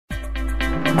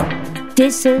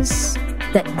This is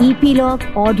the Epilogue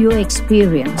Audio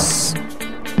Experience.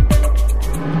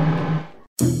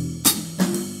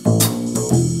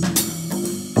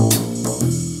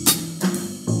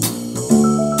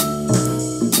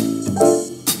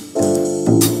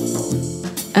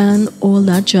 And all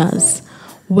that jazz.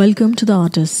 Welcome to The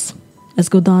Artist. As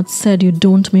Godard said, you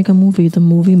don't make a movie, the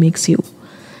movie makes you.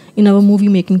 In our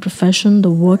movie-making profession,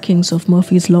 the workings of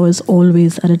Murphy's Law is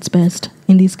always at its best.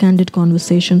 In these candid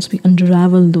conversations, we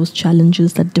unravel those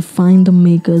challenges that define the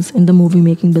makers in the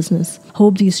movie-making business.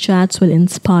 Hope these chats will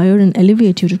inspire and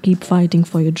elevate you to keep fighting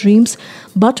for your dreams,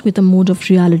 but with a mode of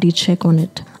reality check on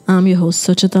it. I'm your host,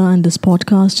 Suchita, and this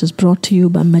podcast is brought to you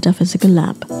by Metaphysical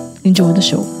Lab. Enjoy the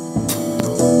show.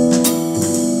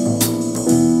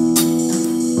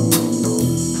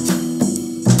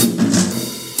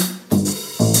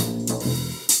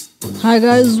 Hi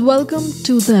guys, welcome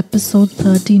to the episode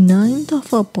 39th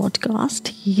of our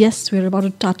podcast. Yes, we're about to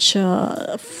touch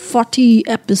 40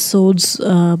 episodes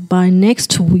by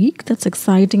next week. That's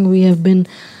exciting. We have been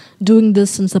doing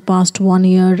this since the past 1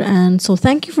 year, and so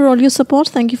thank you for all your support.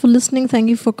 Thank you for listening. Thank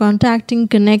you for contacting,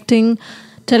 connecting,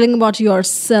 telling about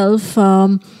yourself.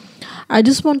 I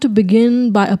just want to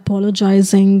begin by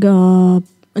apologizing.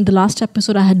 In the last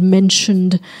episode, I had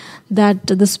mentioned that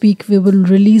this week we will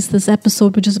release this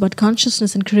episode, which is about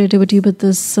consciousness and creativity, with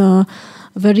this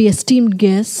very esteemed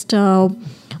guest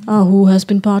who has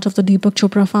been part of the Deepak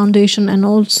Chopra Foundation and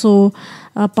also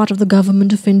part of the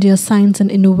Government of India Science and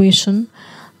Innovation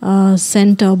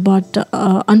Center. But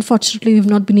unfortunately, we've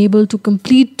not been able to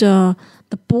complete the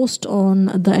post on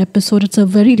the episode. It's a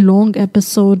very long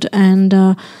episode,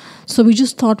 and so we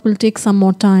just thought we'll take some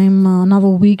more time, another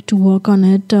week, to work on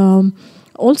it.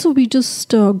 Also, we just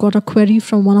got a query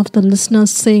from one of the listeners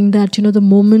saying that, the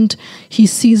moment he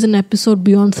sees an episode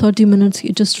beyond 30 minutes,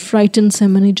 it just frightens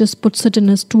him and he just puts it in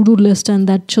his to-do list, and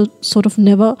that sort of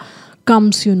never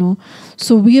comes,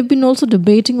 So we have been also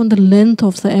debating on the length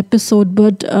of the episode,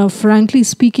 but frankly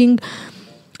speaking,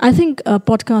 I think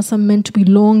podcasts are meant to be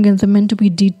long and they're meant to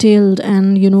be detailed,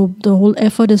 and the whole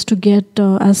effort is to get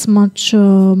as much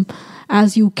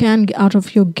as you can out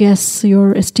of your guests,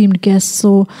 your esteemed guests.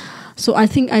 So I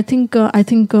think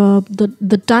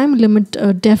the time limit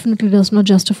definitely does not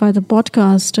justify the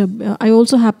podcast. I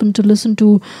also happen to listen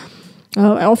to.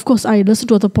 Of course, I listen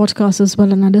to other podcasts as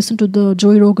well, and I listen to the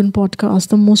Joe Rogan podcast,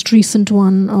 the most recent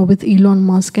one with Elon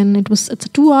Musk, and it's a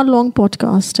 2-hour long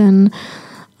podcast, and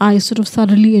I sort of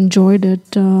thoroughly enjoyed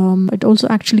it. It also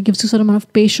actually gives you a certain amount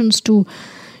of patience to,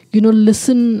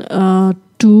 listen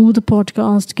to the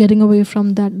podcast, getting away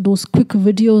from those quick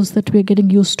videos that we're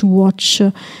getting used to watch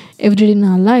every day in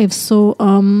our lives. So,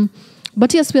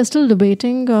 but yes, we are still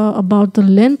debating about the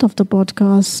length of the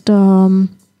podcast.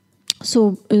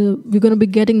 So we're going to be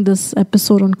getting this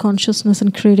episode on consciousness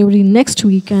and creativity next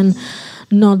week and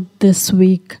not this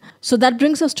week. So that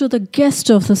brings us to the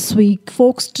guest of this week.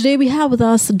 Folks, today we have with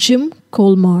us Jim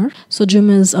Kolmar. So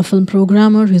Jim is a film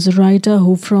programmer. He's a writer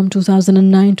who from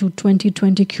 2009 to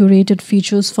 2020 curated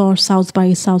features for South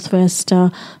by Southwest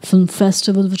Film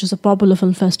Festival, which is a popular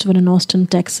film festival in Austin,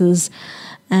 Texas.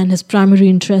 And his primary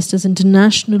interest is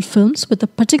international films with a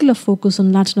particular focus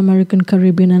on Latin American,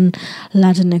 Caribbean and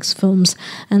Latinx films.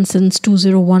 And since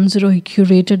 2010, he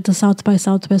curated the South by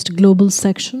Southwest Global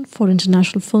section for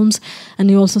international films. And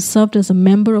he also served as a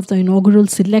member of the inaugural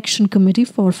selection committee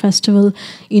for Festival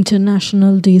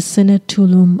International de Cine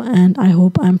Tulum. And I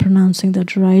hope I'm pronouncing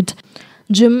that right.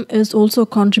 Jim is also a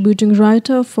contributing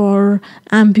writer for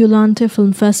Ambulante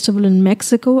Film Festival in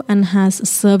Mexico and has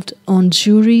served on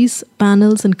juries,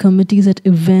 panels, and committees at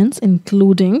events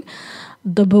including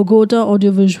the Bogota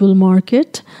Audiovisual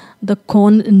Market, the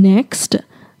Con Next,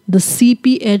 the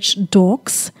CPH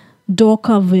Docs,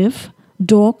 DOCA Viv,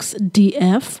 Docs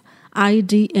DF,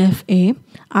 IDFA,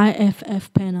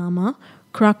 IFF Panama,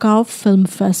 Krakow Film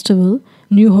Festival,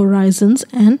 New Horizons,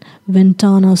 and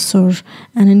Ventana Sur.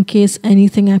 And in case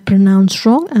anything I pronounce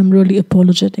wrong, I'm really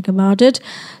apologetic about it.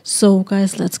 So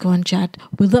guys, let's go and chat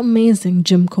with the amazing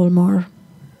Jim Kolmar.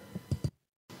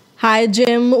 Hi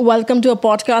Jim, welcome to a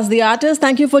podcast, The Artist.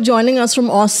 Thank you for joining us from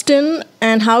Austin.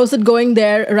 And how is it going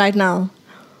there right now?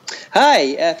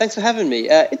 Hi, thanks for having me.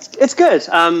 It's good.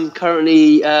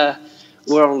 Currently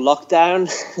we're on lockdown,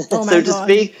 so to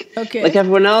speak, like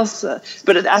everyone else.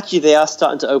 But actually, they are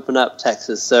starting to open up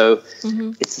Texas, so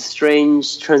it's a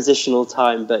strange transitional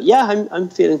time. But yeah, I'm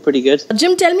feeling pretty good.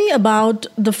 Jim, tell me about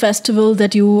the festival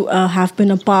that you have been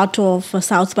a part of,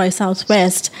 South by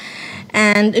Southwest.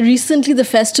 And recently, the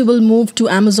festival moved to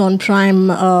Amazon Prime.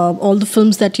 All the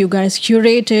films that you guys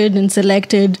curated and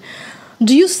selected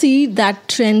Do you see that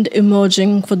trend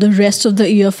emerging for the rest of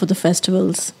the year for the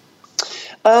festivals?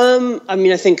 I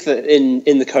mean, I think that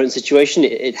in the current situation,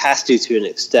 it has to an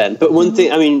extent. But one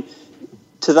thing, I mean,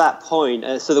 to that point,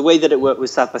 so the way that it worked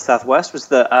with South by Southwest was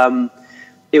that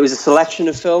it was a selection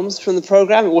of films from the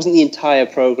program. It wasn't the entire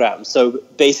program. So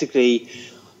basically,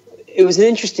 it was an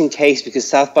interesting case because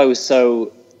South by was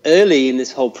so early in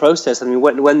this whole process. I mean,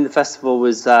 when the festival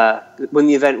was, when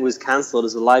the event was cancelled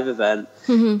as a live event,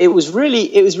 it was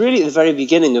really at the very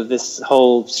beginning of this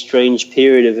whole strange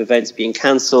period of events being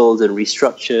cancelled and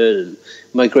restructured and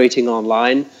migrating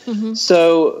online.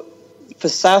 So for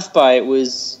South by, it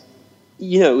was,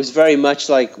 it was very much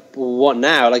like, well, what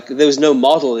now? Like there was no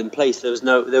model in place. There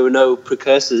were no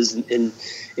precursors in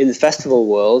the festival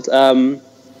world.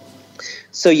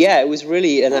 So yeah, it was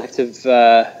really an act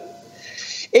of.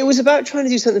 It was about trying to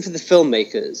do something for the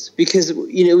filmmakers because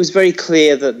it was very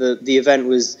clear that the event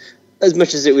was, as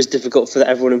much as it was difficult for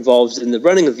everyone involved in the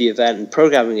running of the event and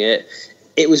programming it,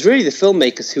 it was really the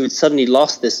filmmakers who had suddenly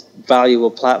lost this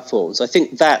valuable platform. So I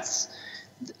think that's,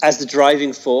 as the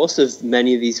driving force of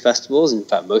many of these festivals, in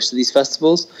fact most of these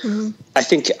festivals, I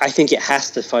think it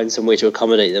has to find some way to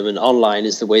accommodate them, and online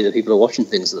is the way that people are watching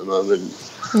things at the moment.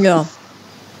 Yeah.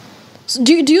 So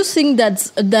do you think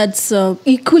that's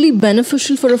equally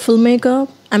beneficial for a filmmaker?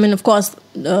 I mean, of course,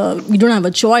 you don't have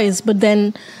a choice, but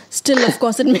then still, of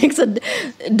course,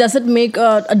 does it make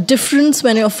a difference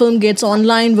when your film gets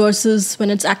online versus when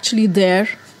it's actually there?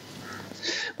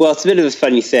 Well, it's a bit of a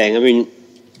funny thing. I mean,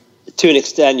 to an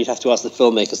extent, you'd have to ask the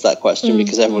filmmakers that question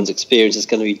because everyone's experience is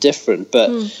going to be different.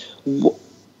 But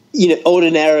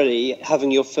ordinarily,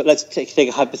 having let's take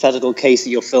a hypothetical case that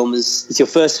your film is your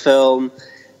first film.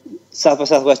 South by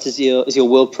Southwest is your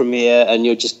world premiere, and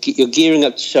you're gearing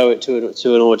up to show it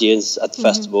to an audience at the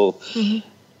festival.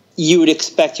 You would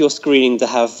expect your screening to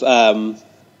have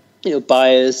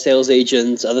buyers, sales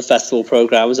agents, other festival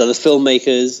programs, other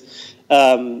filmmakers,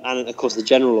 and of course the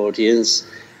general audience.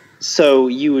 So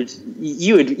you would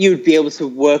be able to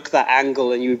work that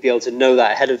angle, and you would be able to know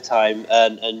that ahead of time,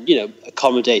 and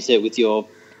accommodate it with your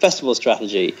festival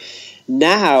strategy.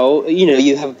 Now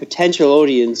you have a potential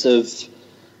audience of,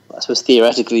 I suppose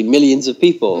theoretically, millions of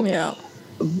people. Yeah.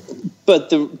 But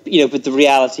the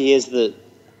reality is that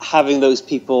having those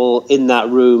people in that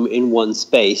room in one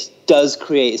space does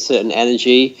create a certain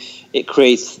energy. It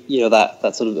creates,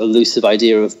 that sort of elusive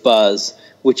idea of buzz,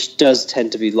 which does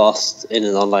tend to be lost in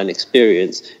an online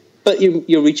experience. But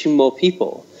you're reaching more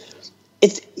people.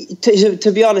 It's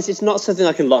to be honest, it's not something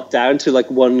I can lock down to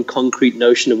like one concrete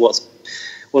notion of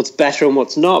what's better and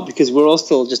what's not, because we're all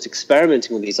still just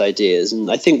experimenting with these ideas. And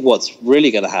I think what's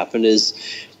really going to happen is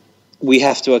we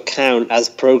have to account as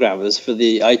programmers for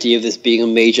the idea of this being a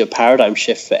major paradigm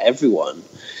shift for everyone.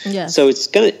 Yes. So it's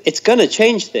gonna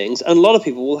change things, and a lot of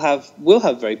people will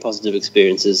have very positive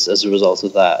experiences as a result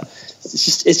of that.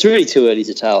 It's really too early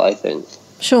to tell, I think.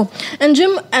 Sure. And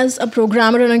Jim, as a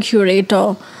programmer and a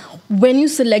curator, when you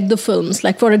select the films,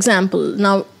 like for example,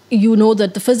 now you know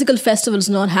that the physical festival is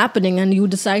not happening and you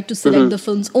decide to select the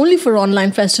films only for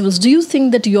online festivals, do you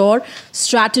think that your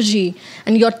strategy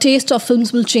and your taste of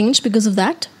films will change because of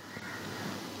that?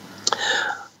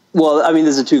 Well, I mean,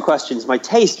 there's the two questions. My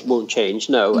taste won't change.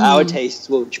 No, our tastes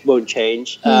won't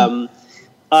change.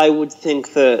 I would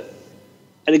think that,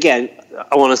 and again,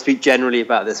 I want to speak generally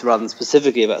about this rather than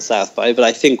specifically about South by, but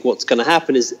I think what's going to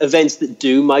happen is events that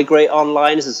do migrate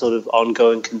online as a sort of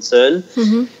ongoing concern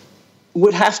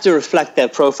would have to reflect their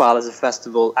profile as a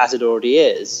festival as it already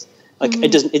is. Like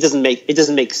it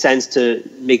doesn't make sense to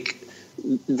make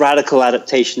radical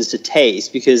adaptations to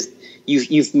taste, because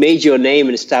you've made your name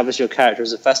and established your character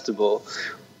as a festival,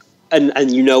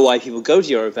 and you know why people go to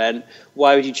your event.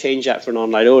 Why would you change that for an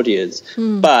online audience?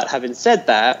 But having said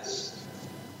that,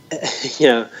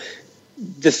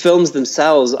 the films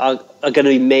themselves are going to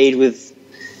be made with,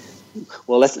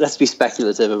 well, let's be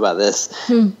speculative about this.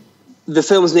 The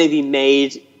films may be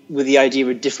made with the idea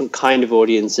of a different kind of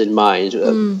audience in mind.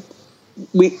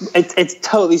 It's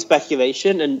totally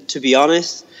speculation, and to be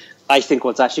honest, I think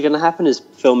what's actually going to happen is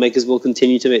filmmakers will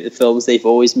continue to make the films they've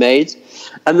always made,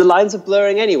 and the lines are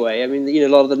blurring anyway. I mean, a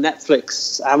lot of the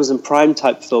Netflix, Amazon Prime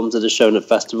type films that are shown at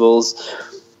festivals,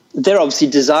 they're obviously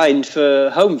designed for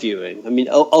home viewing. I mean,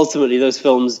 ultimately, those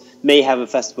films may have a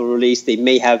festival release, they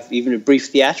may have even a brief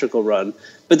theatrical run,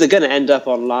 but they're going to end up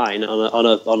online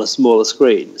on a smaller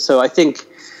screen. So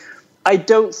I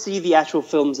don't see the actual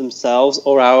films themselves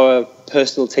or our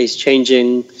personal taste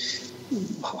changing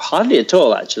hardly at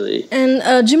all, actually.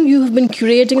 And Jim, you have been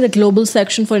curating the global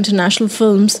section for international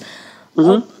films.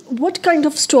 what kind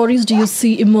of stories do you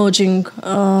see emerging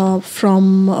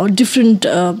from different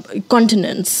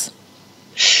continents?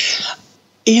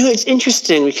 It's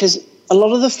interesting because a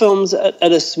lot of the films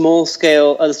at a small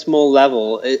scale, at a small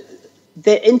level,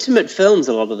 they're intimate films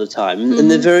a lot of the time.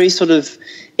 And they're very sort of,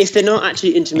 if they're not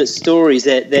actually intimate stories,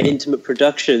 they're intimate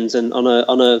productions and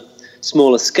on a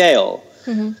smaller scale.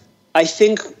 I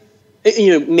think,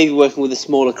 maybe working with a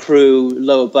smaller crew,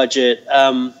 lower budget,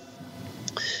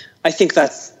 I think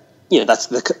those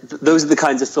are the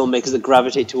kinds of filmmakers that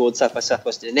gravitate towards South by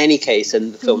Southwest in any case,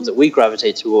 and the films that we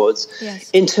gravitate towards.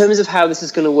 Yes. In terms of how this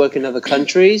is going to work in other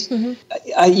countries,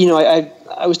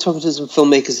 I was talking to some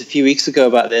filmmakers a few weeks ago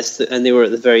about this, and they were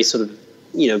at the very sort of,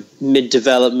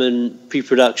 mid-development,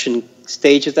 pre-production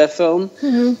stage of their film.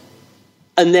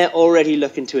 And they're already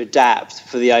looking to adapt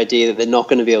for the idea that they're not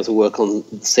going to be able to work on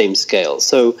the same scale.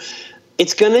 So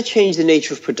it's going to change the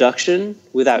nature of production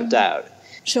without doubt.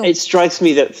 Sure. It strikes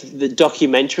me that the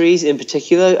documentaries in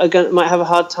particular might have a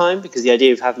hard time, because the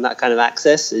idea of having that kind of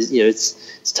access is,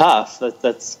 it's tough.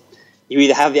 That's you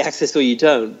either have the access or you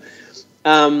don't.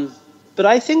 But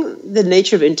I think the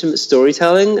nature of intimate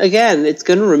storytelling, again, it's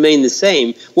going to remain the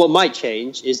same. What might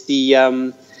change is the,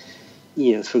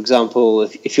 for example,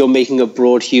 if you're making a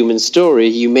broad human story,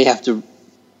 you may have to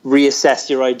reassess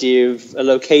your idea of a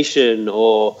location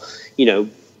or,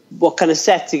 what kind of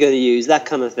sets you're going to use, that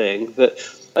kind of thing. But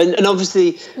and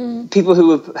obviously, people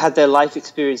who have had their life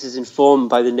experiences informed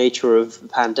by the nature of the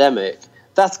pandemic,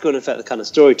 that's going to affect the kind of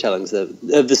storytelling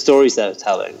of the stories they're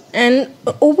telling. And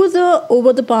over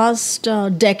the past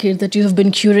decade that you have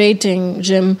been curating,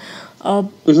 Jim,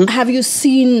 how have you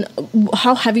seen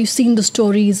the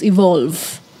stories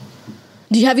evolve?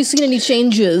 Have you seen any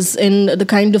changes in the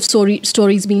kind of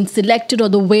stories being selected or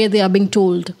the way they are being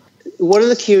told? One of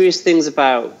the curious things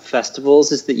about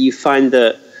festivals is that you find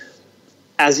that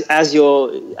as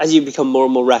you become more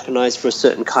and more recognized for a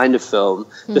certain kind of film,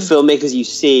 the filmmakers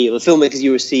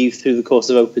you receive through the course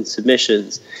of open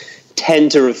submissions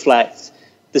tend to reflect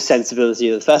the sensibility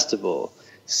of the festival.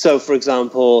 So, for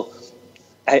example,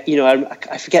 I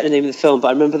forget the name of the film, but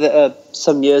I remember that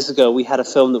some years ago we had a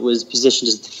film that was positioned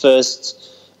as the first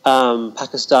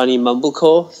Pakistani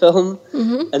mumblecore film,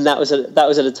 and that was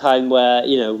at a time where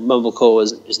mumblecore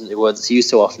isn't the word that's used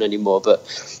so often anymore, but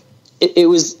it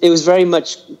was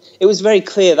very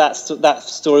clear that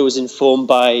story was informed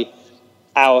by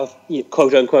our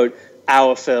quote unquote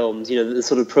our films, the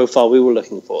sort of profile we were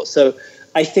looking for. So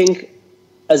I think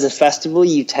as a festival,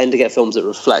 you tend to get films that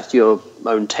reflect your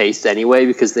own taste anyway,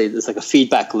 because there's like a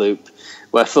feedback loop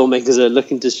where filmmakers are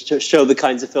looking to show the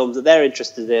kinds of films that they're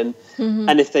interested in.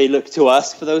 And if they look to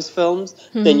us for those films,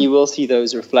 then you will see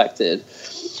those reflected.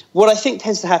 What I think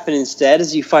tends to happen instead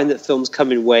is you find that films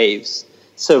come in waves.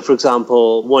 So, for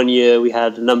example, one year we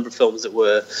had a number of films that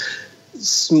were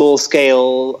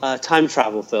small-scale time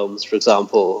travel films, for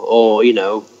example, or,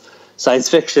 science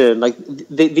fiction. Like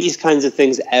these kinds of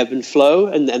things ebb and flow,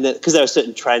 and because there are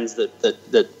certain trends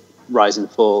that rise and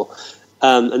fall.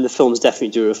 And the films definitely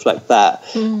do reflect that.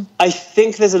 I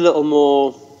think there's a little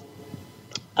more,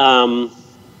 I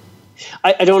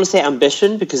don't want to say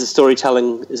ambition, because the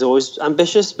storytelling is always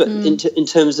ambitious, but in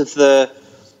terms of the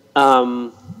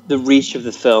reach of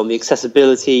the film, the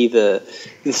accessibility, the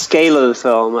scale of the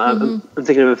film. I'm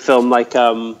thinking of a film like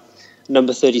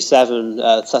Number 37,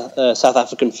 South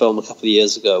African film a couple of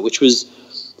years ago, which was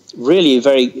really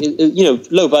very,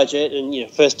 low budget and,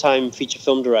 first time feature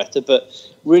film director, but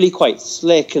really quite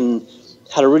slick and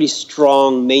had a really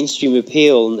strong mainstream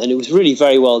appeal, and it was really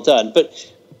very well done.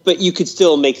 But you could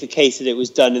still make the case that it was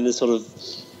done in the sort of,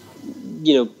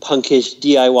 punkish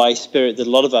DIY spirit that a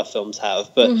lot of our films have.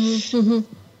 But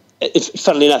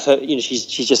funnily enough,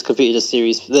 she's just completed a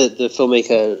series. The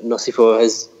filmmaker Nosifo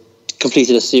has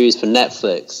completed a series for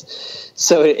Netflix.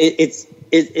 So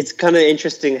it's kind of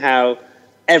interesting how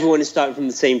everyone is starting from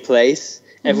the same place.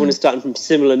 Everyone is starting from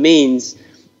similar means,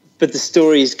 but the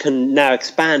stories can now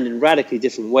expand in radically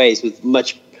different ways with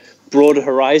much broader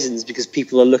horizons, because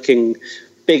people are looking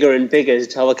bigger and bigger to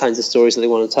tell the kinds of stories that they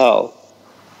want to tell.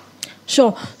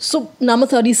 Sure. So, Number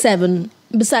 37,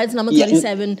 besides Number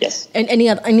 37, yes. And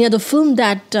any other film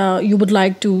that you would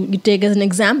like to take as an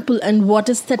example, and what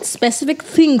is that specific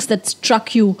things that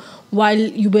struck you while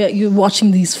you were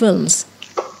watching these films?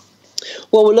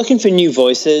 Well, we're looking for new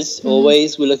voices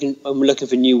always. We're looking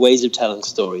for new ways of telling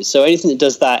stories. So anything that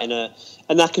does that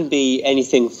and that can be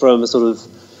anything from a sort of,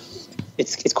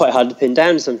 it's quite hard to pin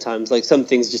down sometimes. Like some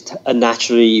things just have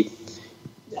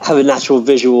a natural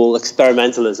visual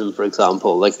experimentalism, for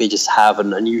example. Like they just have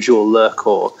an unusual look,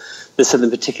 or there's something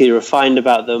particularly refined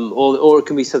about them, or it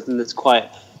can be something that's quite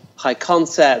high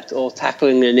concept or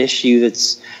tackling an issue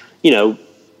that's,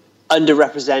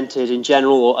 underrepresented in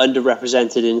general or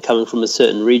underrepresented in coming from a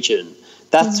certain region.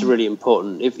 That's really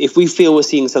important. If we feel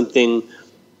we're seeing something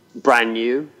brand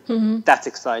new, that's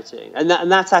exciting. And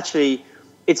that's actually,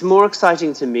 it's more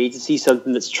exciting to me to see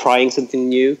something that's trying something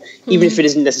new, even if it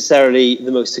isn't necessarily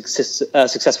the most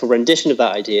successful rendition of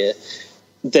that idea,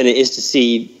 than it is to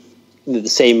see the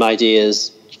same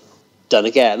ideas done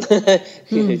again.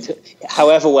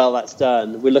 However well that's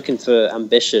done, we're looking for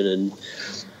ambition and,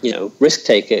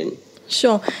 risk-taking.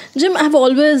 Sure. Jim, I've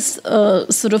always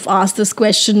sort of asked this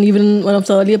question, even in one of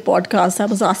the earlier podcasts, I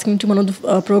was asking to one of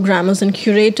the programmers and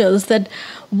curators that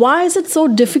why is it so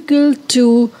difficult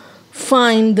to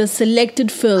find the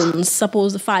selected films?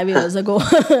 Suppose 5 years ago,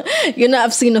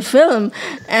 I've seen a film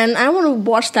and I want to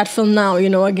watch that film now,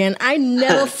 again. I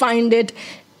never find it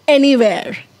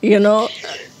anywhere,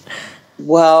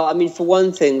 Well, I mean, for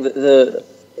one thing,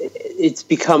 it's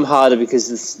become harder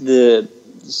because the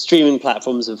streaming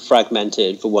platforms have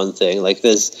fragmented, for one thing. Like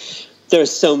there are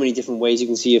so many different ways you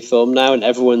can see a film now, and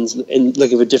everyone's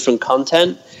looking for different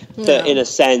content. That in a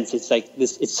sense, it's like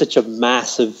this. It's such a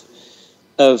mass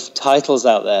of titles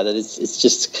out there that it's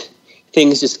just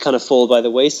things just kind of fall by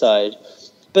the wayside.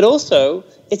 But also,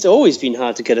 it's always been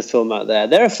hard to get a film out there.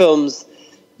 There are films.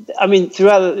 I mean,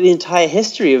 throughout the entire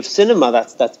history of cinema,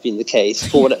 that's been the case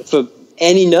for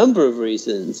any number of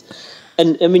reasons.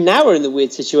 And I mean, now we're in the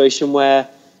weird situation where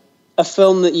a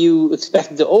film that you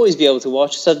expected to always be able to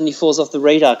watch suddenly falls off the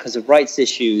radar because of rights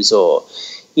issues, or,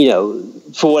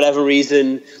 for whatever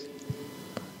reason,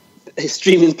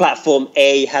 streaming platform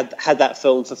A had that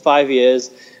film for 5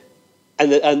 years,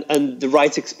 and the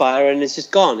rights expire, and it's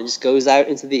just gone. It just goes out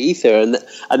into the ether,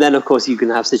 and then of course you can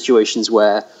have situations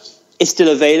where it's still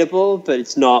available, but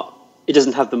it's not. It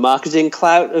doesn't have the marketing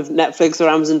clout of Netflix or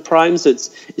Amazon Prime, so it's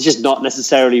just not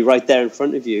necessarily right there in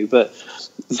front of you. But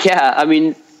yeah, I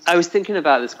mean, I was thinking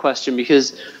about this question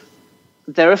because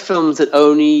there are films that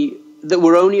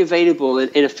were only available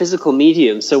in a physical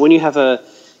medium. So when you have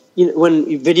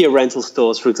when video rental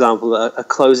stores, for example, are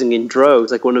closing in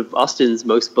droves, like one of Austin's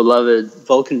most beloved,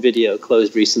 Vulcan Video,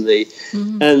 closed recently,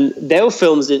 and there were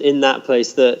films in that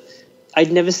place that I'd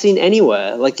never seen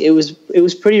anywhere. Like it was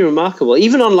pretty remarkable.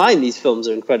 Even online, these films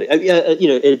are incredible.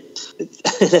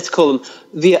 Let's call them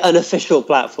via unofficial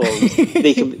platforms.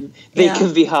 They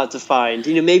can be hard to find.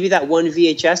 Maybe that one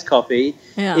VHS copy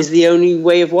is the only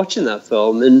way of watching that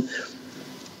film, and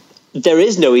there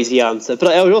is no easy answer.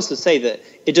 But I would also say that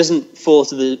it doesn't fall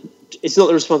to it's not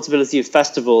the responsibility of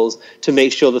festivals to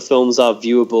make sure the films are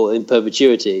viewable in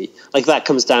perpetuity. Like that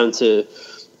comes down to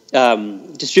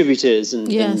distributors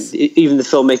and even the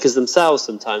filmmakers themselves.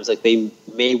 Sometimes, like they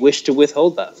may wish to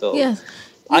withhold that film. Yes.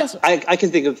 I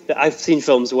can think of. I've seen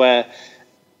films where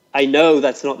I know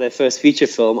that's not their first feature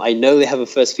film. I know they have a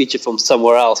first feature film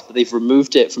somewhere else, but they've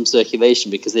removed it from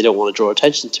circulation because they don't want to draw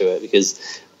attention to it, because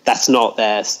that's not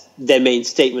their main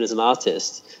statement as an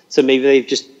artist. So maybe they've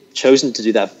just chosen to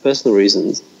do that for personal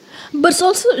reasons. But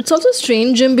it's also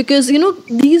strange, Jim, because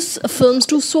these films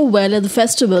do so well at the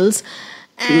festivals.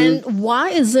 And why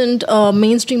isn't a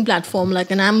mainstream platform like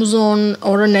an Amazon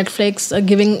or a Netflix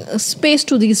giving space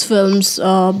to these films?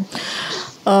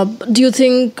 Do you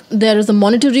think there is a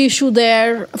monetary issue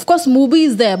there? Of course,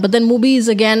 movies there, but then movies,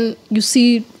 again, you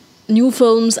see new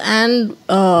films and,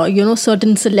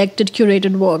 certain selected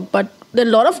curated work. But there are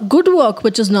a lot of good work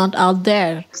which is not out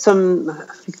there. I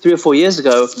think 3 or 4 years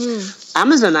ago,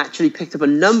 Amazon actually picked up a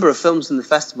number of films from the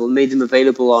festival and made them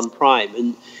available on Prime.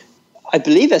 And I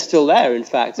believe they're still there, in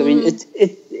fact. I mean,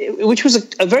 which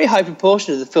was a very high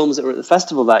proportion of the films that were at the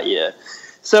festival that year.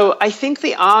 So I think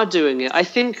they are doing it. I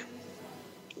think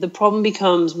the problem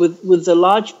becomes with the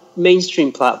large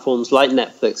mainstream platforms like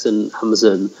Netflix and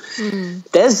Amazon.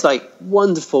 There's like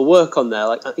wonderful work on there,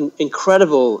 like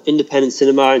incredible independent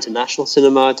cinema, international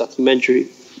cinema, documentary,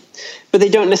 but they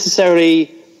don't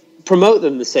necessarily promote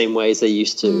them the same way as they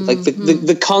used to. Like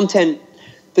the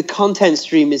content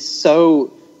stream is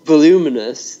so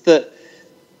voluminous that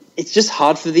it's just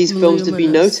hard for these films to be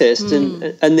noticed,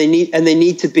 and they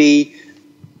need to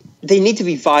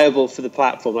be viable for the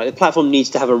platform. Like the platform needs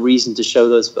to have a reason to show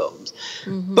those films.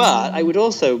 But I would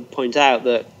also point out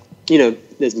that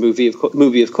there's movie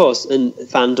of course, and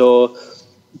Fandor.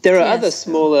 There are other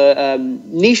smaller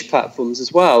niche platforms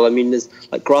as well. I mean, there's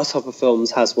like Grasshopper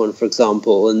Films has one, for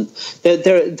example, and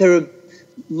there are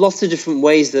lots of different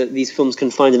ways that these films can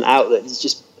find an outlet.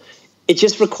 It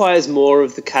just requires more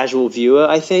of the casual viewer,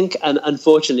 I think. And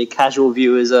unfortunately, casual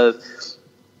viewers are,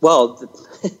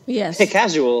 they're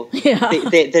casual. Yeah.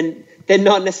 They're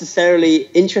not necessarily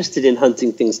interested in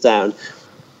hunting things down.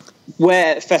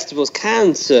 where festivals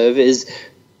can serve is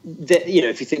that,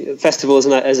 if you think of festivals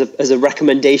as a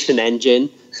recommendation engine,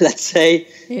 let's say,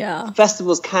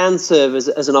 festivals can serve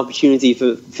as an opportunity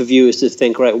for viewers to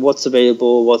think, right, what's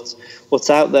available, what's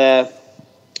out there.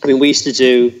 I mean, we used to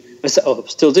do,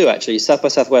 still do actually, South by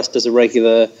Southwest does a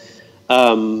regular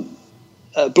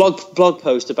blog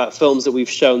post about films that we've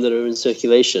shown that are in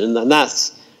circulation, and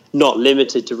that's not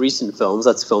limited to recent films.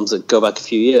 That's films that go back a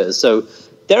few years. So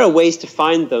there are ways to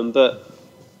find them, but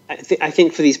I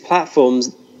think for these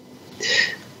platforms,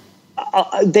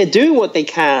 they're doing what they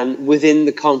can within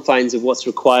the confines of what's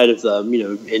required of them.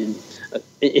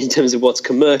 In terms of what's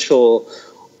commercial,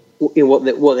 what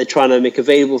they're trying to make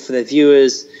available for their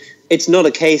viewers. It's not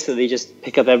a case that they just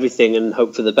pick up everything and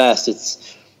hope for the best.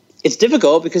 It's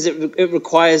difficult because it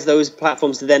requires those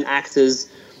platforms to then act as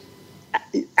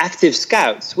active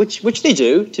scouts, which they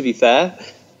do, to be fair.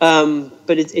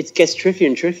 But it gets trickier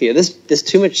and trickier. There's just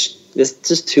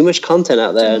too much content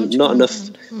out there and not enough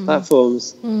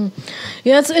platforms.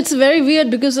 Yeah, it's very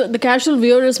weird because the casual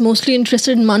viewer is mostly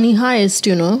interested in Money Heist,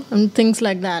 and things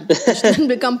like that, which then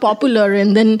become popular.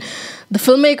 And then the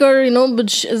filmmaker,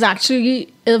 which is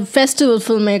actually a festival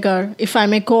filmmaker, if I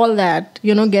may call that,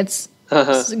 gets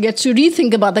to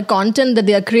rethink about the content that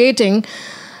they are creating.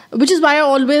 Which is why I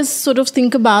always sort of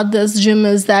think about this, Jim,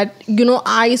 is that,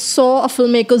 I saw a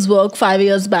filmmaker's work 5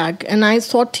 years back and I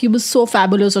thought he was so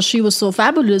fabulous or she was so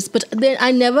fabulous, but then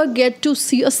I never get to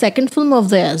see a second film of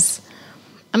theirs.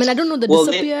 I mean, I don't know, they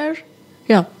disappear.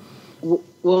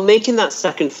 Well, making that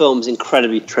second film is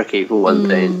incredibly tricky, for one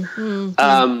thing.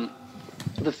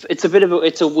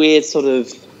 It's a weird sort of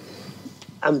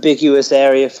ambiguous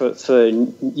area for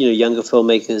younger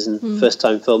filmmakers and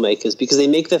first-time filmmakers, because they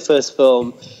make their first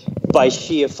film by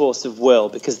sheer force of will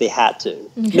because they had to.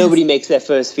 Yes. Nobody makes their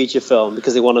first feature film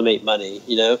because they want to make money,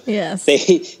 Yes.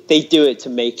 They do it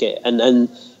to make it, and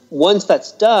once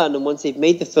that's done, and once they've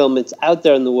made the film, it's out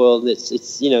there in the world, it's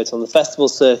it's on the festival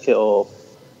circuit or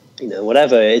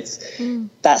whatever.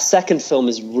 That second film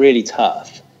is really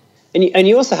tough, and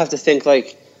you also have to think,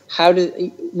 like,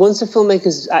 once a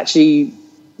filmmaker's actually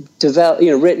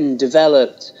written,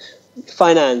 developed,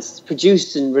 financed,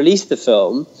 produced, and released the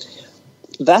film,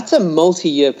 that's a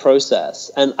multi-year process.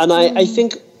 And I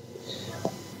think,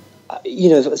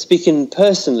 speaking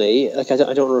personally, like I don't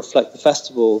want to reflect the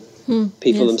festival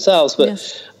people themselves,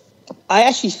 but I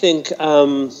actually think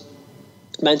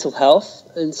mental health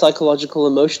and psychological,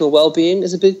 emotional well-being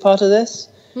is a big part of this.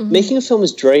 Making a film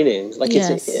is draining.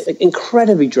 It's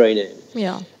incredibly draining.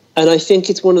 Yeah. And I think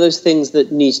it's one of those things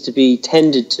that needs to be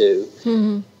tended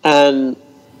to. And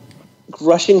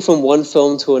rushing from one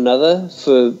film to another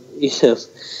for years,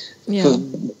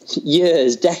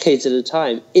 decades at a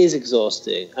time is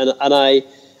exhausting. And I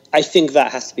think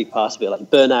that has to be part of it.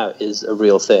 Like, burnout is a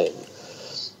real thing.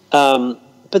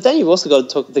 But then you've also got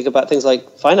to think about things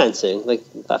like financing. Like,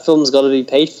 that film's got to be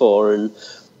paid for, and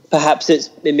perhaps it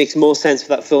makes more sense for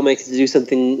that filmmaker to do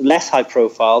something less high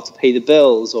profile to pay the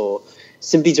bills, or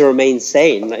simply to remain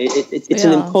sane. It's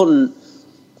an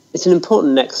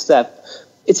important next step.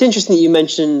 It's interesting that you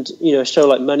mentioned, a show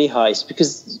like Money Heist,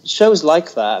 because shows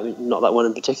like that, I mean, not that one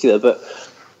in particular, but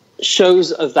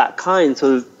shows of that kind,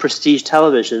 sort of prestige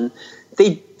television,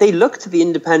 they look to the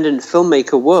independent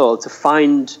filmmaker world to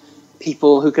find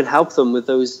people who can help them with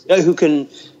those, who can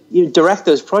direct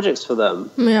those projects for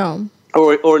them. Yeah.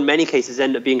 Or in many cases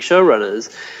end up being showrunners.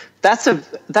 That's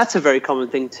a very common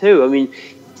thing too. I mean,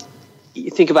 you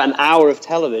think about an hour of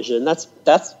television,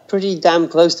 that's pretty damn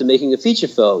close to making a feature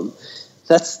film.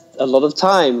 That's a lot of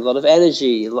time, a lot of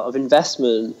energy, a lot of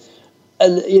investment.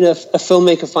 And, if a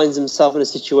filmmaker finds himself in a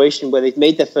situation where they've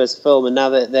made their first film and now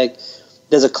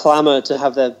there's a clamor to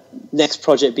have their next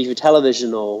project be for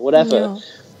television or whatever,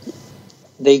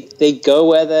 they go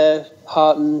where their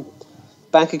heart and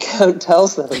bank account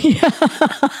tells them.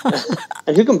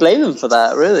 And who can blame them for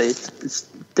that, really? It's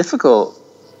difficult.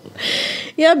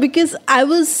 Yeah, because I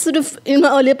was sort of, in my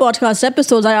earlier podcast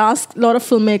episodes, I asked a lot of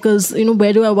filmmakers,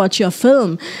 where do I watch your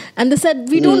film? And they said,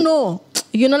 we don't know.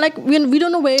 We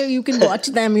don't know where you can watch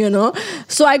them,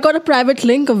 So I got a private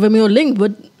link, a Vimeo link,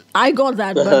 but I got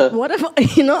that. But what if,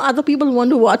 other people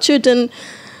want to watch it? And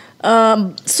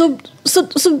so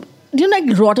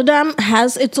Rotterdam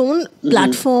has its own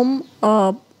platform.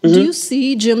 Do you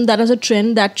see, Jim, that as a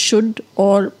trend that should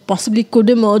or possibly could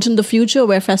emerge in the future,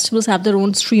 where festivals have their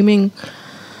own streaming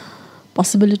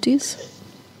possibilities?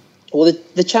 Well,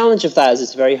 the challenge of that is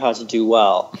it's very hard to do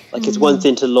well. Like, it's one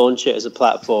thing to launch it as a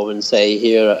platform and say,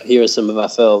 here are some of our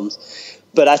films.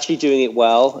 But actually doing it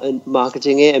well and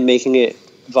marketing it and making it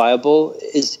viable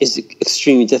is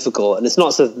extremely difficult. And it's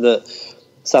not something that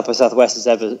South by Southwest has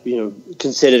ever,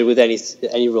 considered with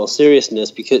any real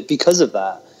seriousness because of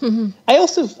that. Mm-hmm.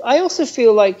 I also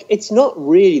feel like it's not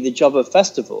really the job of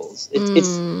festivals.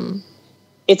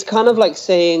 It's kind of like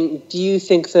saying, do you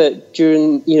think that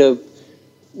during,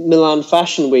 Milan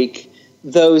Fashion Week,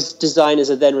 those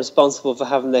designers are then responsible for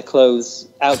having their clothes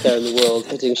out there in the world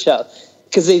hitting shelf?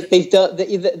 Because they've done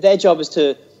their job is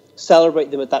to celebrate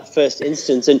them at that first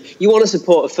instance, and you want to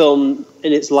support a film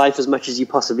in its life as much as you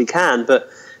possibly can, but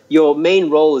your main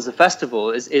role as a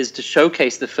festival is to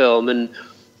showcase the film and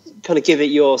kind of give it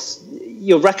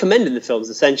you're recommending the films,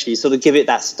 essentially, sort of give it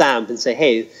that stamp and say,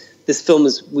 hey, this film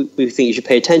we think you should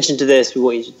pay attention to this, we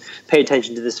want you to pay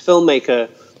attention to this filmmaker.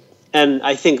 And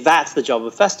I think that's the job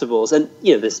of festivals. And,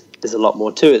 there's a lot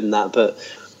more to it than that, but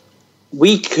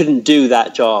we couldn't do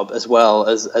that job as well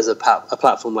as a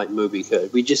platform like Mubi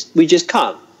could. We just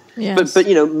can't. Yes. But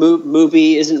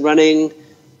Mubi isn't running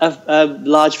a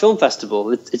large film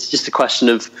festival. It's just a question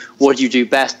of what do you do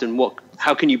best and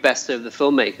how can you best serve the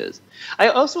filmmakers. I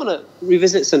also want to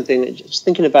revisit something, just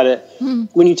thinking about it.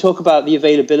 When you talk about the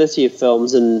availability of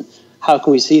films and how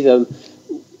can we see them,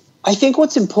 I think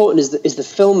what's important is the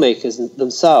filmmakers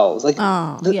themselves. Like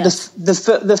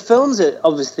the films are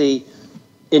obviously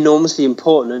enormously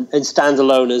important and stand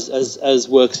alone as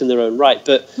works in their own right.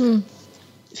 But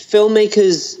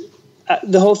filmmakers,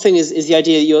 the whole thing is the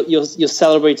idea you're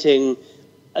celebrating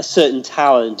a certain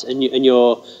talent and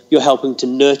you're helping to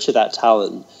nurture that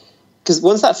talent. Because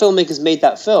once that filmmaker's made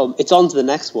that film, it's on to the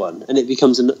next one, and it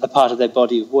becomes a part of their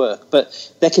body of work.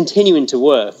 But they're continuing to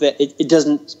work. It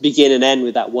doesn't begin and end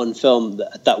with that one film,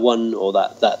 that one or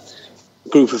that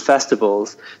group of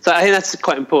festivals. So I think that's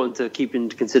quite important to keep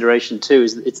into consideration too.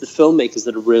 Is it's the filmmakers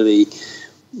that are really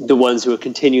the ones who are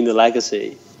continuing the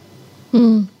legacy.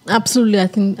 Absolutely, I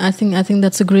think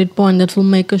that's a great point. That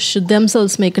filmmakers should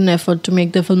themselves make an effort to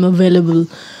make their film available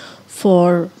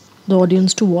for the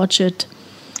audience to watch it.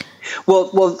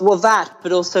 Well, that,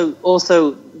 but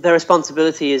also their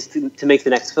responsibility is to make the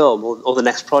next film or the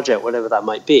next project, whatever that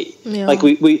might be. Yeah. Like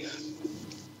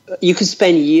you could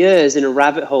spend years in a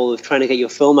rabbit hole of trying to get your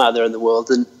film out there in the world,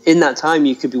 and in that time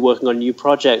you could be working on new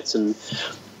projects and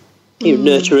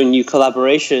nurturing new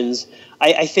collaborations.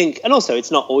 I think, and also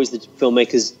it's not always the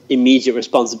filmmaker's immediate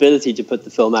responsibility to put the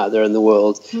film out there in the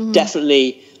world. Mm-hmm.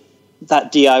 Definitely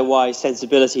that DIY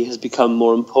sensibility has become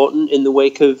more important in the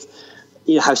wake of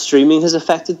how streaming has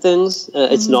affected things.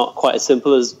 It's not quite as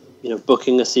simple as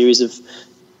booking a series of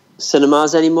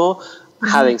cinemas anymore. Mm-hmm.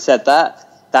 Having said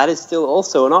that is still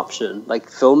also an option.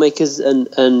 Like filmmakers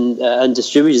and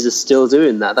distributors are still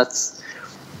doing that. That's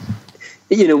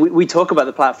we talk about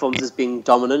the platforms as being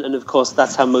dominant, and of course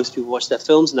that's how most people watch their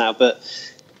films now. But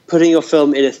putting your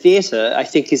film in a theater, I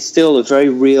think, is still a very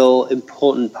real,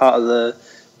 important part of the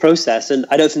process, and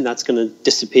I don't think that's going to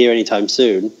disappear anytime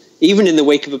soon. Even in the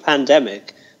wake of a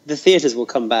pandemic, the theatres will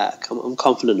come back. I'm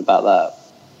confident about that.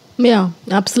 Yeah,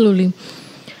 absolutely.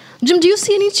 Jim, do you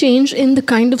see any change in the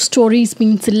kind of stories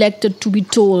being selected to be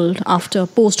told after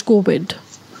post-COVID?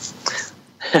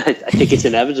 I think it's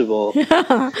inevitable.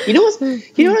 Yeah. You know what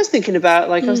I was thinking about?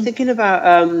 Like I was thinking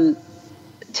about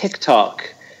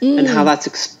TikTok and how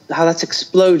that's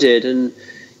exploded. And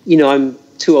I'm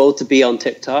too old to be on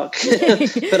TikTok,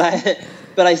 but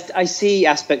I see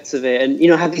aspects of it, and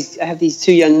I have these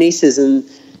two young nieces, and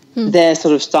they're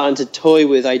sort of starting to toy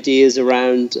with ideas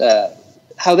around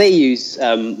how they use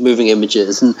moving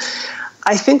images. And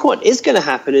I think what is going to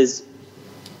happen is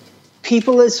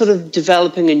people are sort of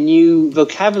developing a new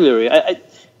vocabulary.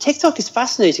 TikTok is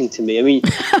fascinating to me. I mean,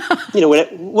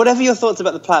 whatever your thoughts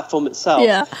about the platform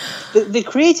itself, the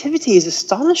creativity is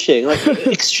astonishing. Like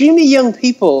extremely young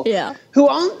people who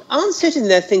aren't sitting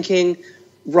there thinking,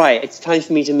 right, it's time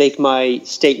for me to make my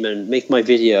statement, make my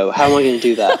video. How am I going to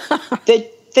do that?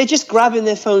 They're just grabbing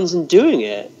their phones and doing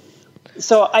it.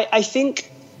 So I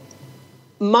think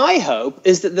my hope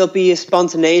is that there'll be a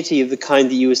spontaneity of the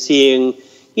kind that you were seeing,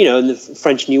 in the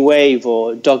French New Wave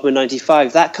or Dogma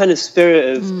 95, that kind of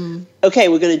spirit of, okay,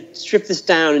 we're going to strip this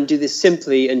down and do this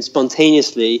simply and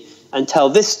spontaneously and tell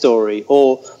this story,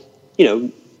 or,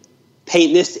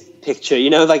 paint this picture,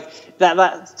 like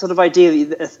that sort of idea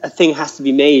that a thing has to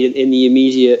be made in the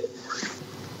immediately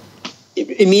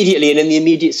and in the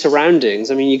immediate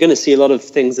surroundings. I mean, you're going to see a lot of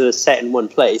things that are set in one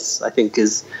place, I think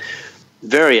is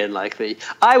very unlikely.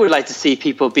 I would like to see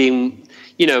people being,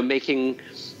 making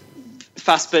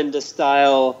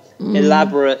Fassbinder-style,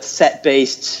 elaborate,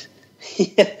 set-based,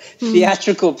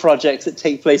 theatrical projects that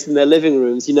take place in their living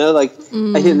rooms. I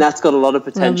think that's got a lot of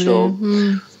potential.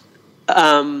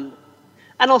 And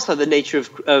also the nature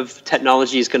of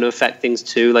technology is going to affect things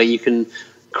too. Like you can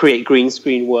create green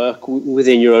screen work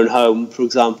within your own home, for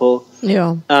example.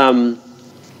 Yeah.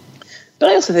 But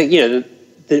I also think,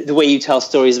 the way you tell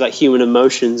stories about human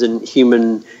emotions and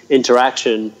human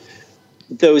interaction,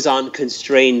 those aren't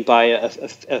constrained by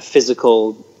a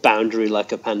physical boundary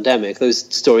like a pandemic. Those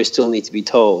stories still need to be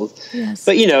told. Yes.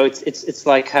 But, it's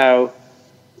like how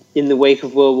in the wake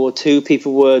of World War II,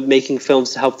 people were making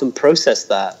films to help them process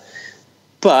that.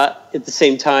 But at the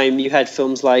same time, you had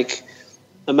films like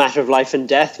A Matter of Life and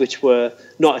Death, which were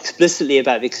not explicitly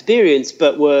about the experience,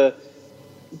 but were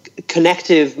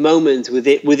connective moments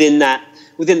within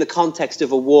the context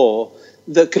of a war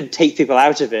that could take people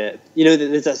out of it.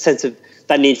 There's that sense of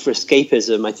that need for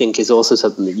escapism, I think, is also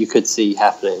something that you could see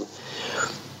happening.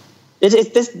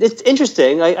 It's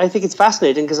interesting. I think it's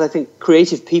fascinating because I think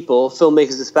creative people,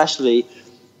 filmmakers especially,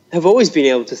 have always been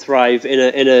able to thrive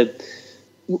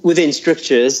within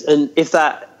strictures. And if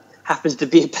that happens to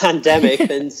be a pandemic,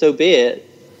 then so be it.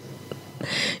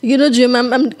 Jim,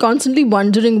 I'm constantly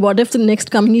wondering what if the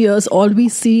next coming years all we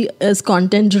see is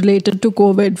content related to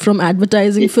COVID, from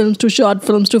advertising films to short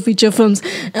films to feature films.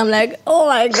 I'm like, oh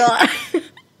my God.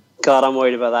 God, I'm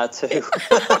worried about that too.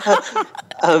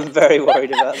 I'm very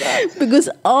worried about that. Because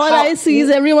I see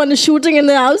is everyone is shooting in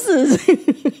their houses.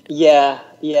 Yeah.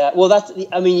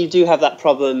 Well, you do have that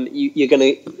problem. You're going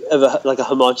to have a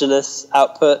homogenous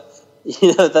output.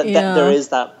 That there is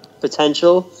that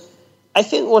potential. I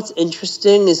think what's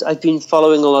interesting is I've been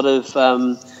following a lot of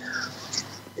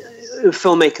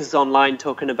filmmakers online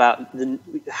talking about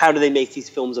how do they make these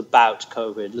films about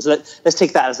COVID. So let's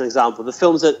take that as an example. The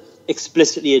films that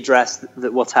explicitly address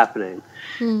what's happening,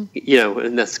 and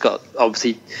that's got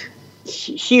obviously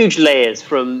huge layers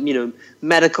from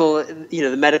medical,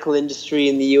 the medical industry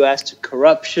in the US to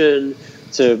corruption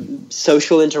to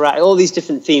social interaction, all these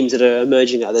different themes that are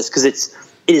emerging out of this because it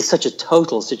is such a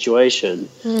total situation.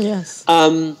 Yes.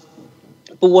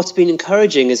 But what's been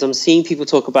encouraging is I'm seeing people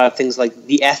talk about things like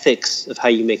the ethics of how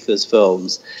you make those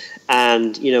films,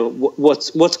 and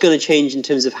what's going to change in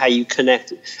terms of how you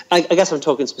connect. I guess I'm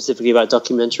talking specifically about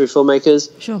documentary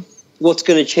filmmakers. Sure. What's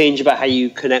going to change about how you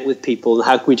connect with people, and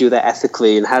how can we do that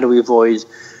ethically, and how do we avoid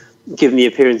giving the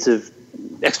appearance of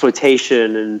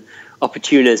exploitation and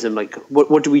opportunism? Like,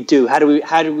 what do we do? How do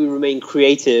we remain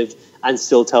creative and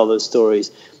still tell those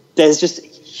stories? There's just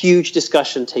huge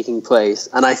discussion taking place.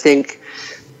 And I think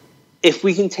if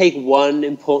we can take one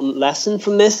important lesson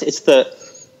from this, it's that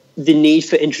the need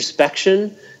for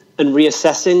introspection and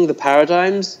reassessing the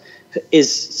paradigms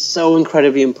is so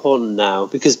incredibly important now,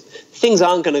 because things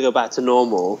aren't going to go back to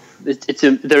normal.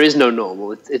 There is no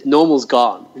normal. Normal's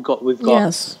gone. We've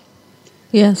got.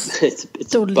 Yes. It's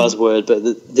totally a buzzword, but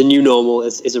the new normal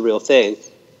is a real thing.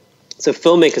 So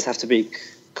filmmakers have to be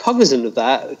cognizant of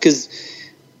that, because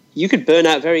you could burn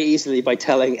out very easily by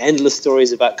telling endless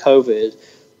stories about COVID,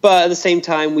 but at the same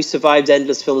time we survived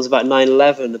endless films about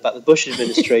 9/11, about the Bush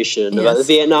administration, about the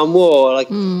Vietnam War.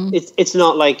 It's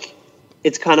not like,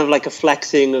 it's kind of like a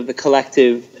flexing of the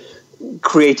collective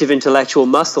creative intellectual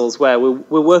muscles where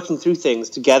we're working through things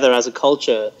together as a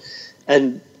culture,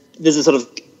 and there's a sort of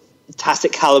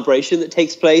tacit calibration that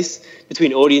takes place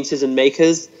between audiences and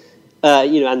makers,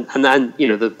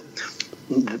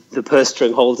 the purse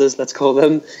string holders, let's call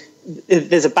them.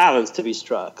 There's a balance to be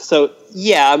struck. So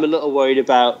yeah, I'm a little worried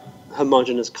about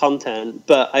homogenous content,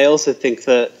 but I also think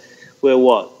that we're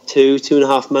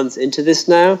 2.5 months into this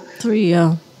now. 3,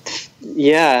 yeah.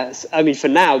 Yeah, I mean, for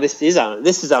now, this is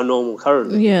our normal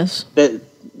currently. Yes.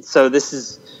 So this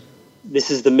is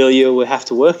the milieu we have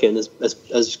to work in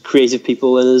as creative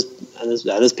people and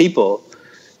as people.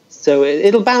 So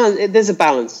it'll balance. There's a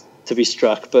balance to be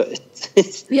struck, but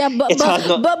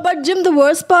but Jim, the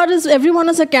worst part is everyone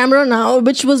has a camera now,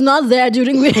 which was not there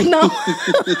during Vietnam.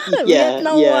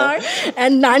 War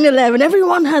and 9/11.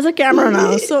 Everyone has a camera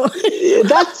now, so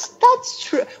that's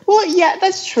true. Well, yeah,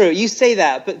 that's true. You say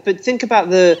that, but think about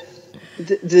the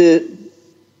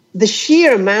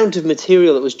sheer amount of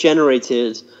material that was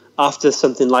generated after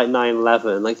something like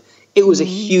 9/11. Like, it was a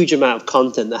huge amount of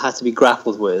content that had to be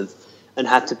grappled with and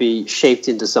had to be shaped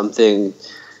into something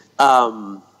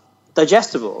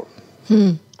digestible.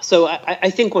 So I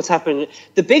think what's happening,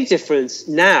 the big difference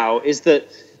now is that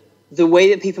the way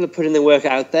that people are putting their work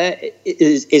out there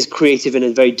is creative in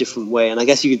a very different way. And I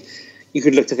guess you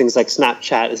could look to things like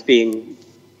Snapchat as being,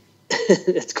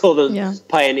 let's call them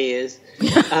pioneers,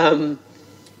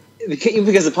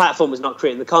 because the platform is not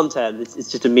creating the content.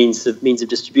 It's just a means of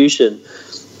distribution.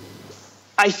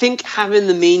 I think having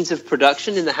the means of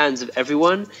production in the hands of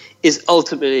everyone is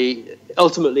ultimately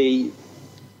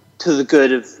to the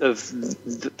good of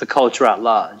the culture at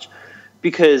large,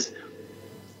 because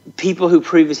people who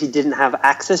previously didn't have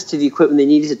access to the equipment they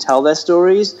needed to tell their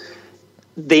stories,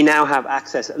 they now have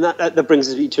access. And that brings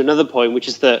us to another point, which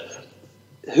is that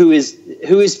who is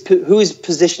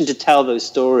positioned to tell those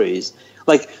stories?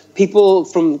 Like, people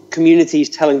from communities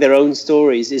telling their own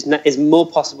stories is more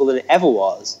possible than it ever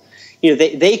was.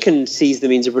 They can seize the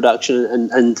means of production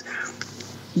and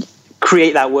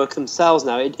create that work themselves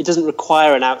now. It doesn't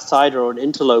require an outsider or an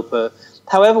interloper,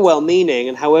 however well-meaning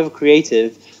and however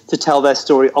creative, to tell their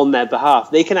story on their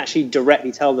behalf. They can actually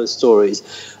directly tell those stories.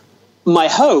 My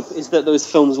hope is that those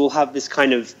films will have this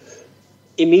kind of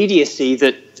immediacy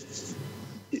that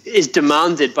is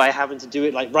demanded by having to do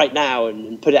it like right now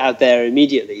and put it out there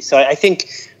immediately. So I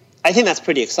think that's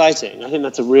pretty exciting. I think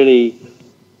that's a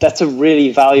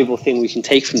really valuable thing we can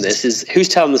take from this, is who's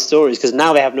telling the stories, because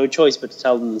now they have no choice but to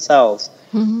tell them themselves.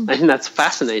 Mm-hmm. I think that's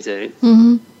fascinating.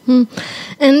 Mm-hmm.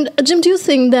 And Jim, do you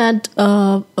think that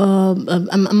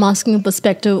I'm asking a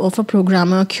perspective of a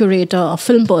programmer, curator, a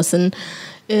film person,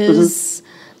 is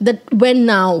that when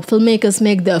now filmmakers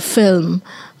make their film,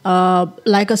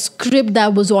 like a script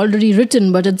that was already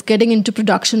written but it's getting into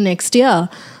production next year,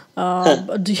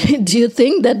 do you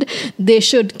think that they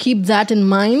should keep that in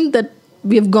mind, that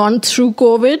we have gone through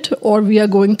COVID or we are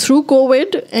going through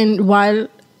COVID, and while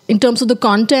in terms of the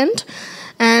content?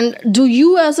 And do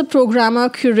you as a programmer,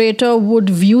 curator, would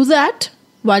view that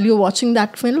while you're watching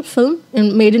that film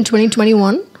made in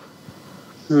 2021?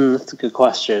 That's a good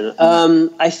question.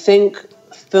 I think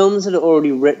films that are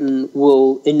already written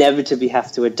will inevitably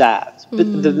have to adapt.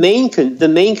 But the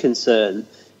main concern,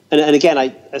 and again,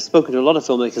 I've spoken to a lot of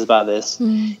filmmakers about this,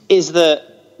 is that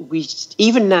we,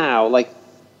 even now,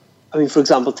 for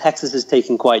example, Texas is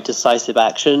taking quite decisive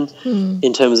action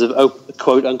in terms of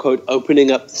quote unquote opening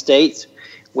up the states.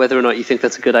 Whether or not you think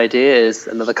that's a good idea is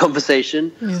another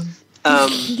conversation.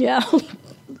 Yeah.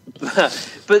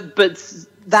 But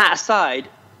that aside,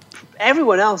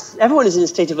 everyone is in a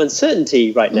state of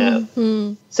uncertainty right now.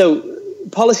 So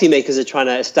policymakers are trying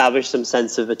to establish some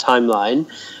sense of a timeline,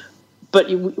 but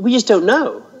we just don't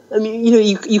know. I mean,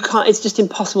 you can't. It's just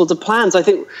impossible to plan. So I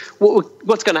think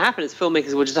what's going to happen is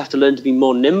filmmakers will just have to learn to be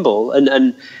more nimble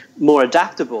and more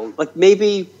adaptable. Like,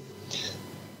 maybe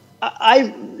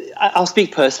I'll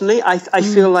speak personally. I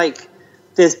feel like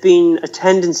there's been a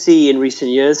tendency in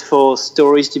recent years for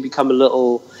stories to become a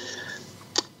little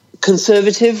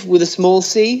conservative with a small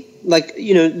c. Like,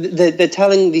 they're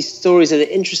telling these stories that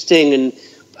are interesting and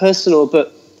personal,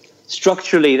 but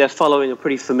structurally they're following a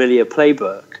pretty familiar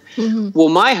playbook. Well,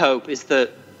 my hope is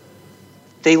that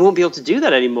they won't be able to do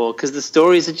that anymore, because the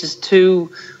stories are just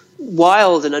too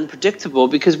wild and unpredictable,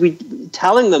 because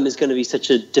telling them is going to be such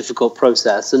a difficult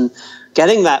process, and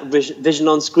getting that vision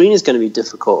on screen is going to be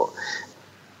difficult.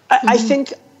 I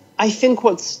think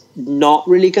what's not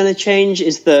really going to change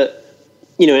is that,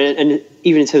 and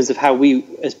even in terms of how we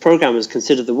as programmers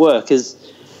consider the work, is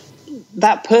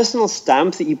that personal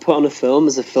stamp that you put on a film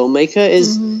as a filmmaker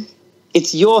is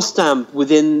it's your stamp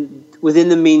within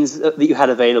the means that you had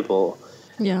available.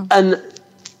 Yeah. And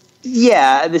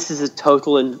this is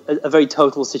a very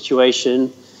total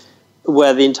situation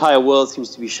where the entire world seems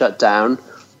to be shut down.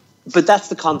 But that's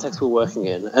the context we're working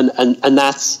in. And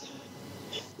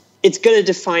it's going to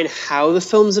define how the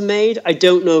films are made. I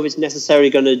don't know if it's necessarily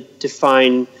going to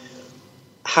define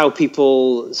how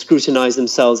people scrutinize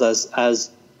themselves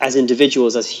as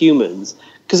individuals, as humans.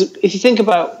 Because if you think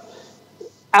about,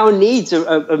 our needs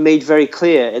are made very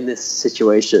clear in this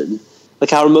situation.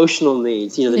 Like, our emotional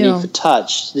needs, the need for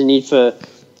touch, the need for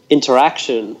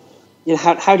interaction.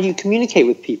 How do you communicate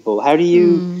with people? How do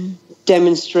you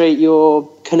demonstrate your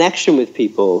connection with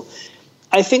people?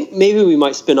 I think maybe we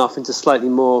might spin off into slightly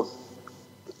more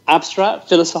abstract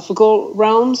philosophical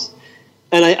realms.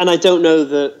 And I don't know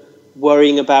that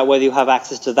worrying about whether you have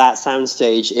access to that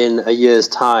soundstage in a year's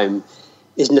time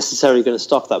is necessarily going to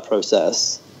stop that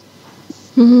process.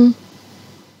 And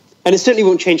it certainly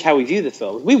won't change how we view the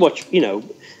film. We watch,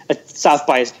 at South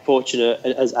by is fortunate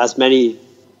as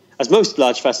most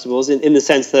large festivals in the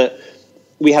sense that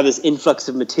we have this influx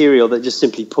of material that just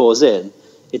simply pours in.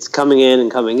 It's coming in,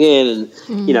 and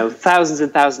thousands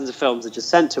and thousands of films are just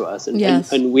sent to us,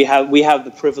 and we have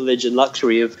the privilege and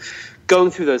luxury of going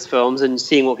through those films and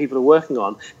seeing what people are working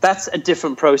on. That's a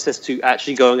different process to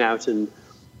actually going out and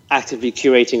actively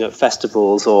curating at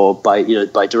festivals, or by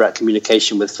direct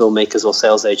communication with filmmakers or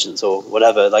sales agents or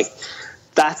whatever. Like,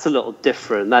 that's a little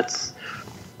different. That's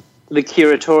the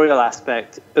curatorial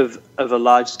aspect of a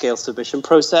large scale submission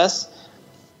process.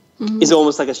 Is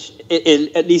almost like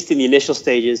at least in the initial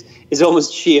stages, is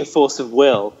almost sheer force of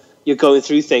will. You're going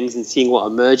through things and seeing what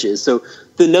emerges. So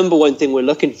the number one thing we're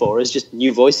looking for is just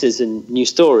new voices and new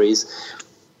stories.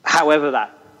 however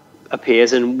that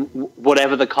appears and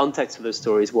whatever the context of those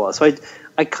stories was. So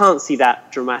I can't see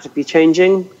that dramatically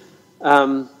changing.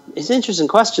 It's an interesting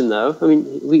question, though. I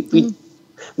mean,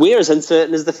 we're as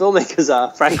uncertain as the filmmakers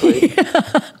are, frankly.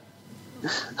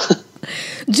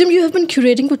 Jim, you have been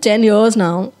curating for 10 years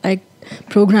now, like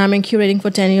programming, curating for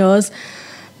 10 years.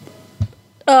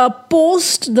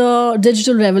 Post the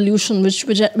digital revolution,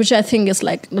 which I think is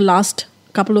like the last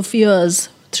couple of years,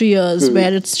 3 years,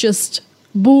 where it's just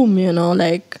boom,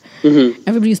 like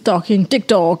everybody's talking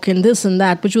TikTok and this and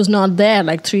that, which was not there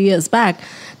like 3 years back.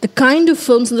 The kind of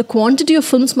films and the quantity of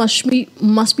films must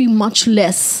be much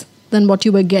less than what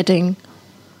you were getting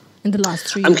in the last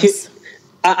 3 years.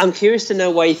 I'm curious to know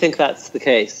why you think that's the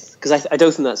case. Because I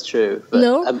don't think that's true.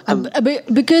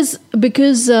 But because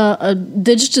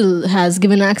digital has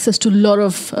given access to a lot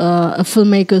of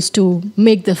filmmakers to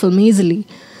make their film easily,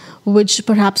 which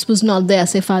perhaps was not there,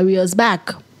 say, 5 years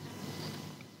back.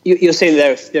 You're saying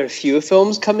there are fewer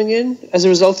films coming in as a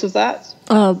result of that?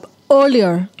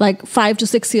 Earlier, like 5 to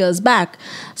 6 years back,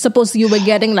 suppose you were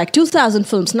getting like 2,000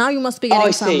 films. Now you must be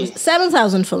getting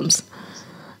 7,000 films,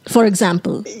 for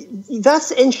example.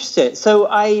 That's interesting. So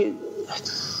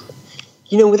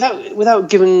without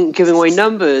giving away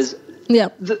numbers,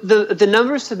 the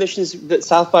number of submissions that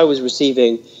South by was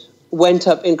receiving went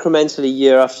up incrementally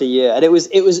year after year, and it was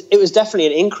definitely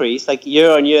an increase. Like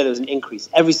year on year, there was an increase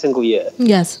every single year.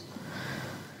 Yes,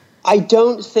 I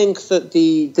don't think that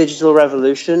the digital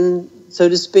revolution, so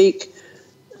to speak,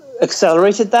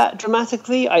 accelerated that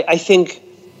dramatically. I think.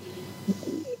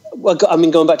 Well, I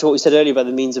mean, going back to what we said earlier about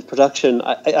the means of production,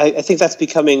 I think that's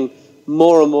becoming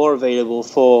more and more available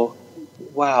for.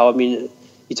 Wow, I mean,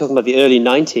 you're talking about the early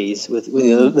 90s with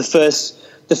the first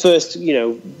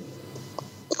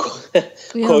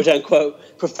quote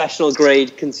unquote professional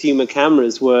grade consumer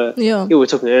cameras were. We're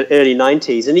talking early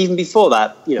 90s, and even before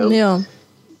that,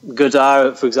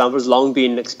 Godard, for example, has long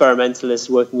been an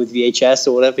experimentalist working with VHS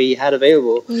or whatever he had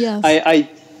available. Yes.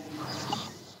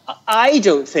 I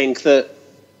don't think that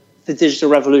the digital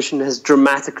revolution has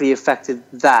dramatically affected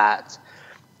that.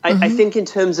 I think in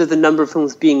terms of the number of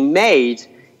films being made,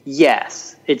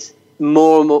 yes, it's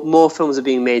more films are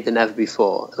being made than ever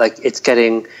before. Like it's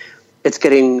getting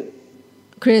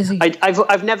crazy.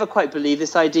 I've never quite believed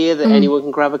this idea that anyone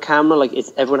can grab a camera, like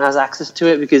everyone has access to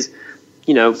it, because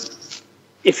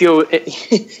if you're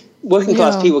working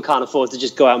class people can't afford to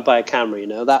just go out and buy a camera.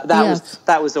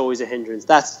 That was always a hindrance.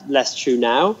 That's less true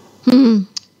now.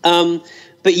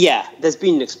 But yeah, there's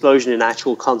been an explosion in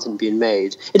actual content being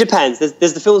made. It depends.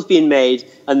 There's the films being made,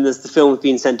 and there's the films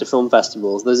being sent to film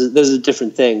festivals. Those are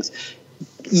different things.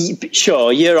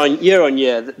 Sure, year on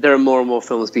year, there are more and more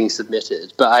films being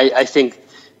submitted. But I think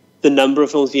the number of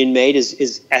films being made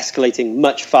is escalating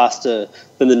much faster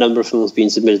than the number of films being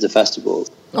submitted to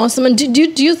festivals. Awesome. And do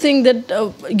you think that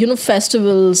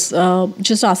festivals?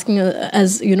 Just asking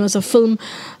as as a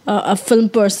film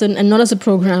person and not as a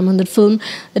program on that film.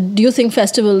 Do you think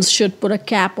festivals should put a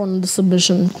cap on the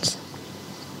submissions?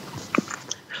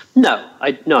 No,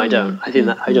 I don't. I think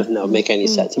that don't think that would make any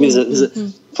sense. I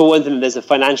mean, for one thing, there's a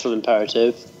financial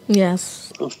imperative.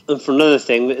 Yes. And for another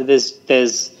thing,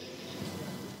 there's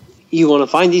you want to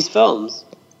find these films.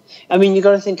 I mean, you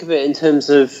got to think of it in terms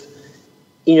of,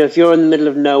 if you're in the middle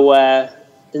of nowhere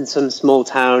in some small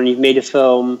town, you've made a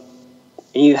film,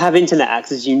 and you have internet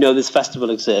access, this festival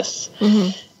exists.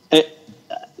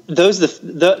 Those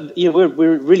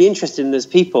we're really interested in those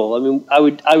people. I mean,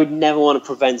 I would never want to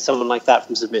prevent someone like that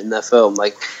from submitting their film.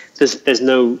 Like,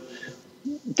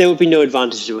 there would be no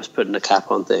advantage to us putting a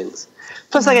cap on things.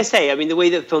 Plus, like I say, I mean, the way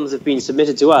that films have been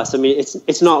submitted to us, I mean,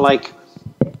 it's not like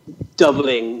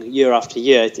doubling year after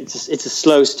year. It's a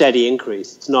slow, steady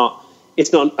increase. It's not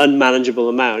an unmanageable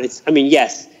amount.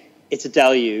 Yes, it's a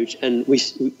deluge, and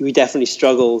we definitely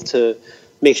struggle to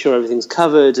make sure everything's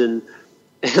covered and,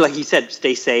 like you said,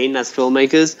 stay sane as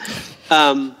filmmakers.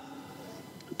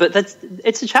 But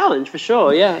it's a challenge for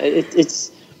sure. Yeah,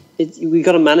 we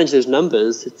got to manage those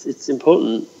numbers. It's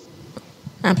important.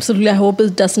 Absolutely. I hope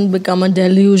it doesn't become a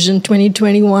deluge in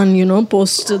 2021,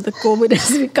 post the COVID as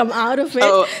we come out of it.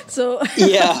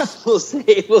 Yeah, we'll see.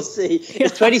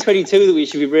 It's 2022 that we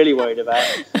should be really worried about.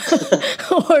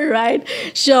 All right.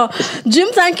 Sure. Jim,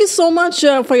 thank you so much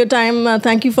for your time.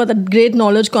 Thank you for that great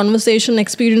knowledge, conversation,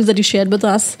 experience that you shared with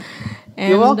us. And,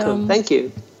 you're welcome. Thank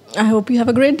you. I hope you have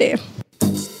a great day.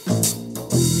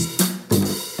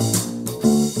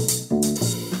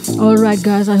 Alright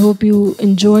guys, I hope you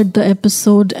enjoyed the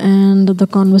episode and the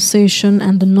conversation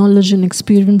and the knowledge and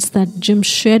experience that Jim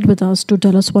shared with us to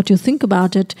tell us what you think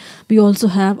about it. We also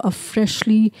have a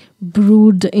freshly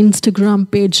brewed Instagram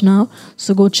page now,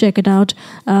 so go check it out.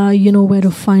 You know where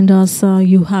to find us.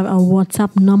 You have our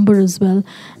WhatsApp number as well,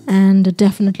 and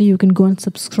definitely you can go and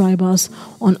subscribe us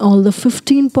on all the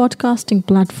 15 podcasting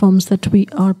platforms that we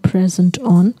are present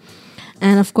on.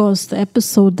 And of course, the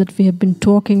episode that we have been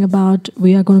talking about,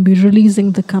 we are going to be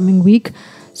releasing the coming week.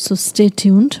 So stay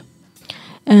tuned.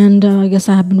 And I guess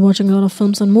I have been watching a lot of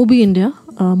films on Movie India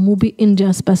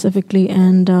specifically,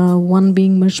 and one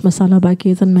being Mirch Masala by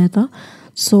Ketan Mehta.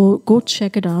 So go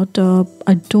check it out.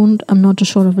 I'm not too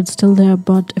sure if it's still there,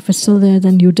 but if it's still there,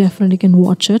 then you definitely can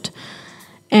watch it.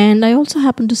 And I also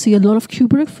happen to see a lot of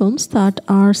Kubrick films that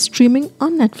are streaming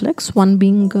on Netflix, one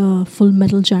being Full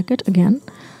Metal Jacket again.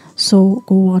 So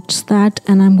go watch that,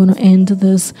 and I'm going to end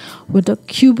this with a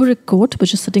Kubrick quote,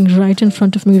 which is sitting right in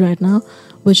front of me right now,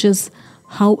 which is,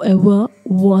 "However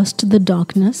worst the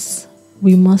darkness,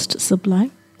 we must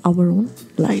supply our own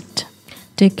light."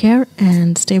 Take care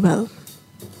and stay well.